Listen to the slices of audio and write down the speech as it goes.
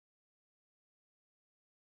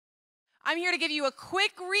I'm here to give you a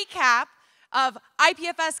quick recap of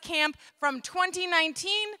IPFS Camp from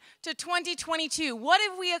 2019 to 2022. What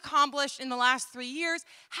have we accomplished in the last 3 years?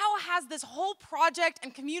 How has this whole project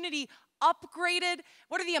and community upgraded?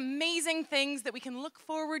 What are the amazing things that we can look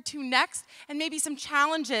forward to next? And maybe some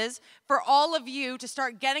challenges for all of you to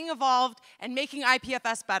start getting involved and making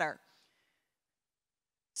IPFS better.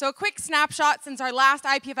 So a quick snapshot since our last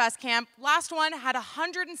IPFS camp. Last one had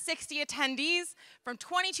 160 attendees from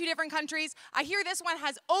 22 different countries. I hear this one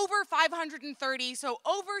has over 530, so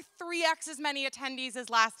over 3x as many attendees as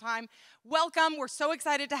last time. Welcome, we're so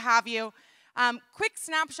excited to have you. Quick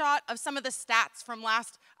snapshot of some of the stats from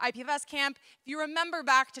last IPFS camp. If you remember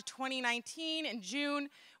back to 2019 in June,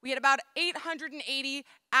 we had about 880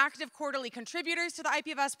 active quarterly contributors to the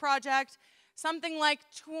IPFS project. Something like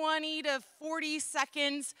 20 to 40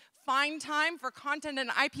 seconds find time for content in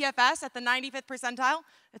IPFS at the 95th percentile.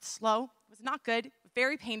 It's slow, it was not good,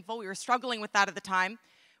 very painful. We were struggling with that at the time.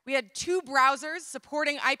 We had 2 browsers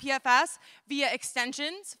supporting IPFS via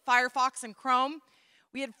extensions, Firefox and Chrome.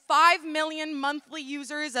 We had 5 million monthly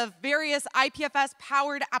users of various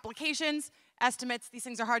IPFS-powered applications. Estimates, these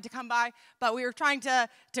things are hard to come by, but we were trying to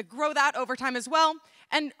grow that over time as well.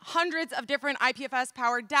 And hundreds of different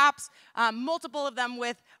IPFS-powered dApps, multiple of them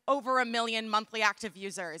with over 1 million monthly active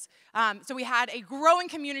users. So we had a growing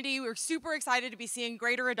community. We were super excited to be seeing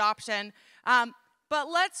greater adoption. But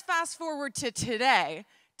let's fast forward to today.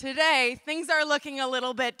 Today, things are looking a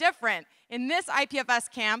little bit different. In this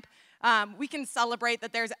IPFS camp, we can celebrate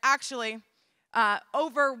that there's actually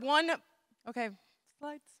over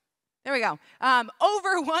There we go.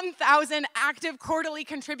 Over 1,000 active quarterly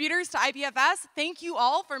contributors to IPFS. Thank you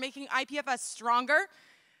all for making IPFS stronger.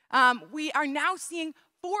 We are now seeing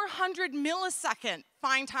 400 millisecond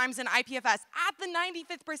find times in IPFS at the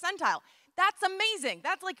 95th percentile. That's amazing.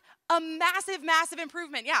 That's like a massive, massive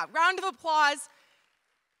improvement. Yeah, round of applause.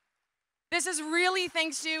 This is really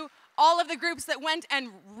thanks to all of the groups that went and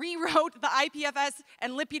rewrote the IPFS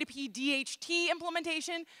and libp2p DHT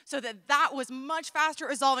implementation so that that was much faster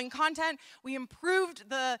resolving content. We improved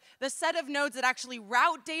the set of nodes that actually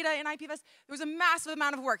route data in IPFS. There was a massive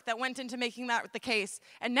amount of work that went into making that the case.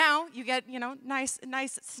 And now you get, nice,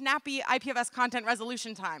 snappy IPFS content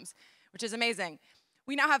resolution times, which is amazing.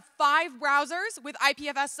 We now have 5 browsers with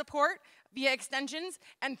IPFS support via extensions,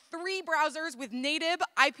 and 3 browsers with native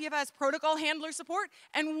IPFS protocol handler support,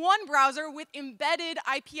 and 1 browser with embedded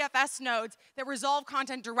IPFS nodes that resolve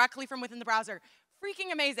content directly from within the browser.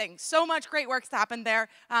 Freaking amazing. So much great work's happened there.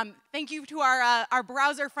 Thank you to our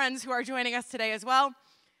browser friends who are joining us today as well.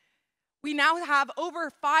 We now have over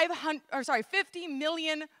 50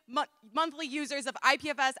 million monthly users of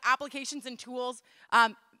IPFS applications and tools.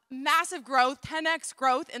 Massive growth, 10x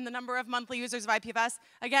growth in the number of monthly users of IPFS.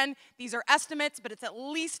 Again, these are estimates, but it's at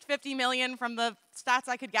least 50 million from the stats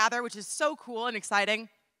I could gather, which is so cool and exciting.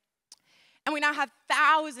 And we now have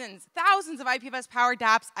thousands of IPFS-powered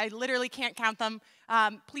dApps. I literally can't count them.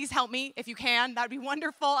 Please help me if you can. That would be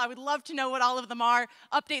wonderful. I would love to know what all of them are,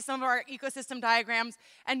 update some of our ecosystem diagrams.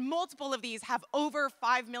 And multiple of these have over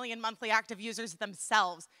 5 million monthly active users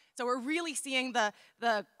themselves. So we're really seeing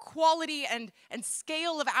the quality and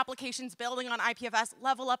scale of applications building on IPFS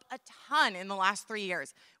level up a ton in the last 3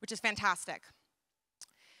 years, which is fantastic.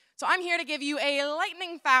 So I'm here to give you a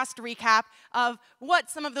lightning fast recap of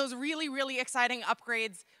what some of those really, really exciting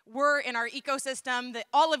upgrades were in our ecosystem that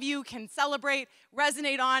all of you can celebrate,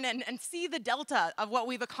 resonate on, and see the delta of what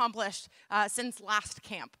we've accomplished since last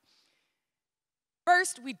camp.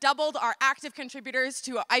 First, we doubled our active contributors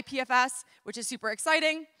to IPFS, which is super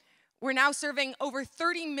exciting. We're now serving over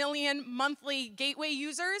 30 million monthly gateway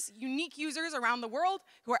users, unique users around the world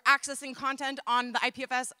who are accessing content on the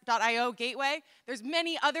IPFS.io gateway. There's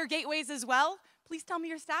many other gateways as well. Please tell me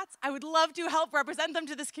your stats. I would love to help represent them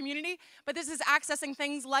to this community, but this is accessing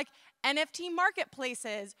things like NFT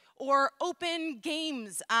marketplaces or open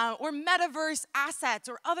games or metaverse assets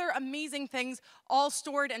or other amazing things all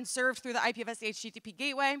stored and served through the IPFS HTTP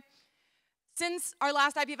gateway. Since our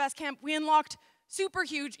last IPFS camp, we unlocked super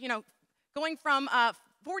huge, going from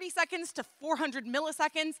 40 seconds to 400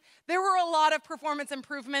 milliseconds. There were a lot of performance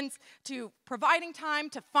improvements to providing time,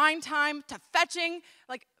 to find time, to fetching.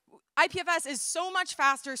 Like, IPFS is so much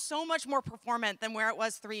faster, so much more performant than where it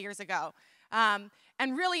was 3 years ago.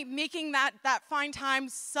 And really making that find time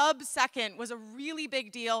sub-second was a really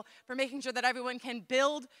big deal for making sure that everyone can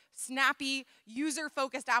build snappy,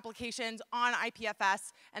 user-focused applications on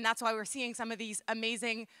IPFS. And that's why we're seeing some of these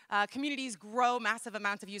amazing communities grow massive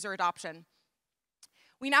amounts of user adoption.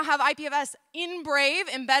 We now have IPFS in Brave,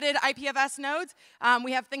 embedded IPFS nodes.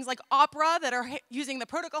 We have things like Opera that are using the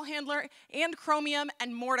protocol handler and Chromium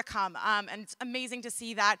and more to come. And it's amazing to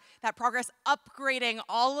see that progress, upgrading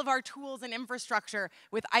all of our tools and infrastructure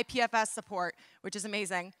with IPFS support, which is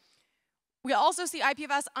amazing. We also see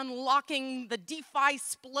IPFS unlocking the DeFi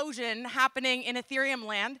explosion happening in Ethereum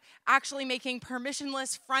land, actually making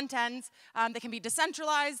permissionless front ends that can be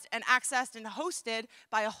decentralized and accessed and hosted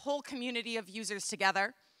by a whole community of users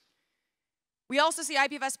together. We also see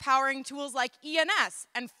IPFS powering tools like ENS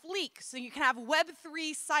and Fleek, so you can have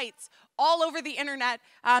Web3 sites all over the internet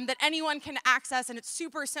that anyone can access, and it's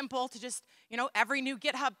super simple to just, every new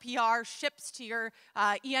GitHub PR ships to your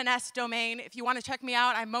ENS domain. If you want to check me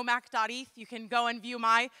out, I'm momac.eth. You can go and view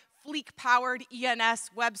my Fleek-powered ENS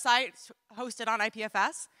website hosted on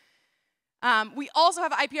IPFS. We also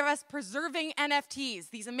have IPFS preserving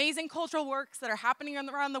NFTs, these amazing cultural works that are happening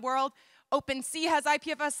around the world. OpenSea has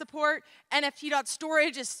IPFS support.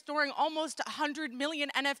 NFT.storage is storing almost 100 million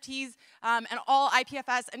NFTs and all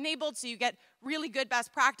IPFS enabled, so you get really good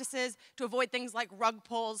best practices to avoid things like rug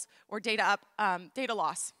pulls or data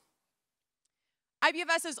loss.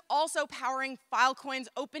 IPFS is also powering Filecoin's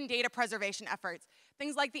open data preservation efforts.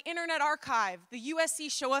 Things like the Internet Archive, the USC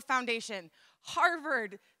Shoah Foundation,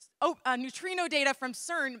 Harvard, neutrino data from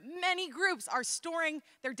CERN. Many groups are storing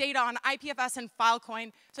their data on IPFS and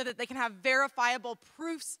Filecoin so that they can have verifiable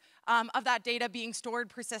proofs of that data being stored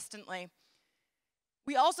persistently.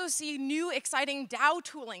 We also see new exciting DAO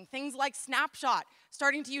tooling, things like Snapshot,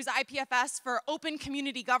 starting to use IPFS for open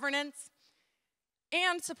community governance,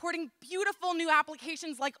 and supporting beautiful new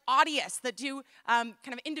applications like Audius that do kind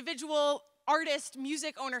of individual artist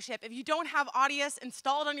music ownership. If you don't have Audius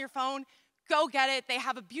installed on your phone, go get it. They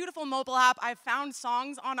have a beautiful mobile app. I've found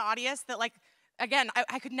songs on Audius that, again,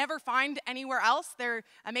 I could never find anywhere else. They're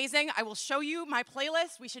amazing. I will show you my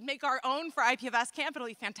playlist. We should make our own for IPFS Camp. It'll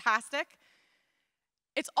be fantastic.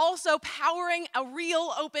 It's also powering a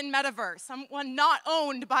real open metaverse, one not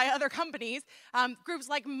owned by other companies. Groups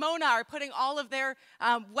like Mona are putting all of their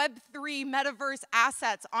Web3 metaverse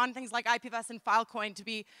assets on things like IPFS and Filecoin to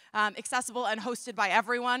be accessible and hosted by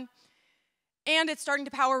everyone. And it's starting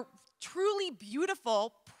to power truly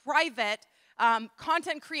beautiful, private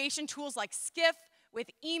content creation tools like Skiff with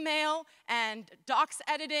email and docs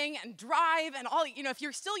editing and Drive and all. If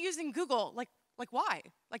you're still using Google, why?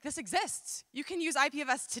 This exists. You can use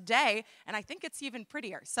IPFS today, and I think it's even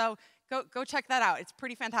prettier. So go check that out. It's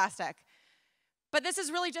pretty fantastic. But this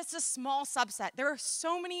is really just a small subset. There are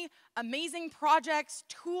so many amazing projects,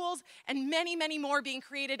 tools, and many, many more being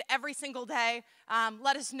created every single day.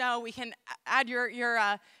 Let us know. We can add your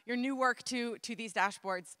new work to these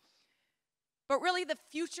dashboards. But really, the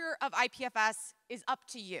future of IPFS is up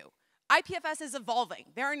to you. IPFS is evolving.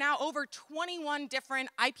 There are now over 21 different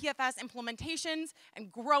IPFS implementations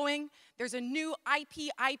and growing. There's a new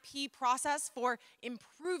IP process for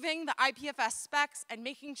improving the IPFS specs and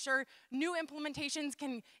making sure new implementations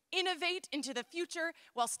can innovate into the future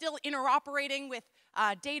while still interoperating with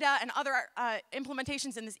data and other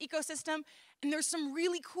implementations in this ecosystem. And there's some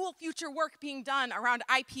really cool future work being done around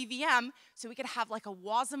IPVM, so we could have a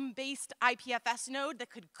WASM-based IPFS node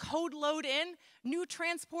that could code load in new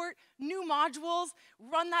transport, new modules,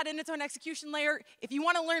 run that in its own execution layer. If you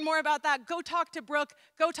want to learn more about that, go talk to Brooke,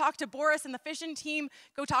 go talk to Boris and the Fission team,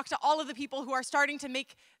 go talk to all of the people who are starting to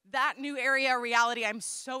make that new area a reality. I'm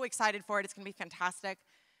so excited for it. It's going to be fantastic.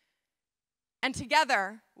 And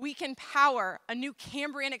together, we can power a new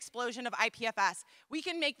Cambrian explosion of IPFS. We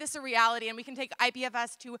can make this a reality, and we can take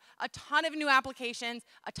IPFS to a ton of new applications,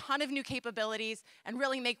 a ton of new capabilities, and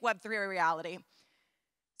really make Web3 a reality.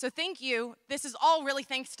 So thank you. This is all really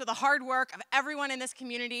thanks to the hard work of everyone in this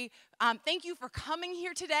community. Thank you for coming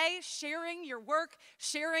here today, sharing your work,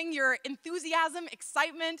 sharing your enthusiasm,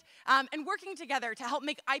 excitement, and working together to help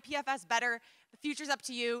make IPFS better. The future's up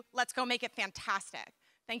to you. Let's go make it fantastic.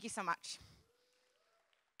 Thank you so much.